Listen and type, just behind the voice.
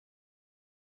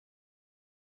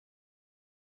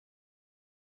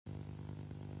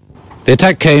The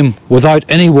attack came without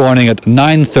any warning at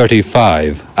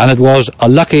 9:35, and it was a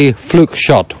lucky fluke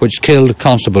shot which killed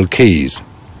Constable Keyes.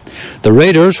 The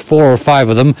raiders, 4 or 5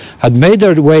 of them, had made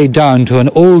their way down to an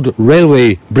old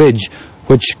railway bridge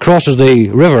which crosses the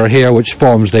river here, which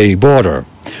forms the border.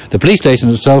 The police station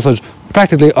itself is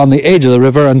practically on the edge of the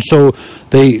river, and so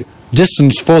the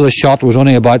distance for the shot was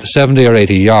only about 70 or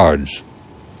 80 yards.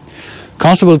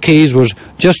 Constable Keyes was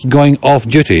just going off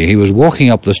duty. He was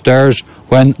walking up the stairs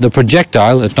when the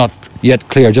projectile, it's not yet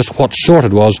clear just what sort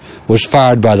it was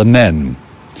fired by the men.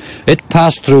 It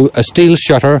passed through a steel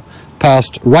shutter,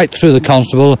 passed right through the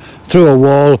constable, through a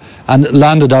wall, and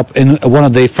landed up in one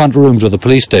of the front rooms of the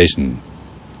police station.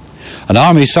 An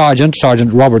army sergeant,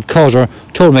 Sergeant Robert Causer,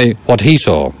 told me what he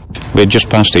saw. We had just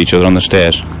passed each other on the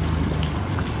stairs,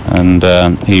 and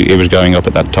he was going up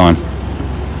at that time.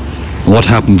 What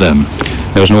happened then?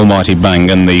 There was an almighty bang,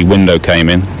 and the window came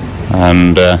in,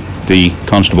 and the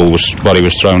constable's body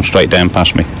was thrown straight down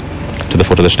past me to the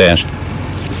foot of the stairs.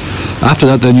 After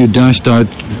that, then, you dashed out.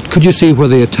 Could you see where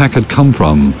the attack had come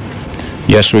from?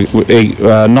 Yes, we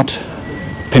not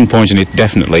pinpointing it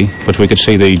definitely, but we could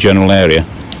see the general area,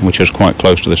 which was quite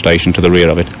close to the station, to the rear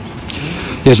of it.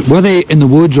 Yes, were they in the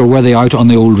woods or were they out on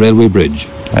the old railway bridge?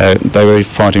 They were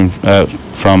fighting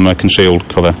from a concealed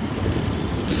cover.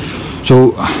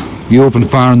 So, you opened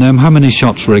fire on them. How many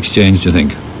shots were exchanged, do you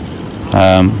think?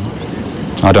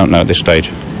 I don't know at this stage.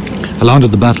 How long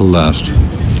did the battle last?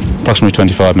 Approximately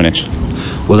 25 minutes.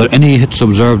 Were there any hits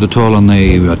observed at all on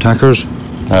the attackers?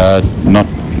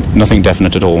 Nothing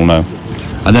definite at all, no.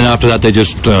 And then after that, they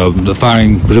just, the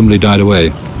firing presumably died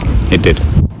away? It did.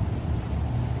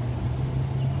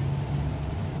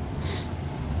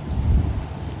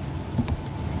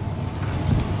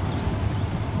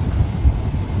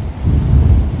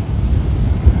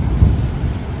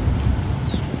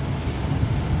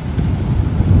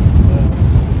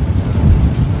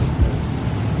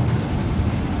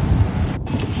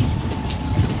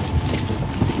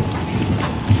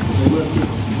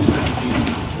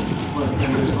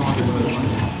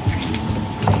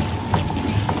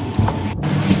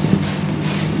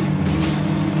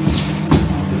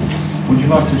 Would you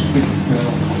like to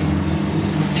speak?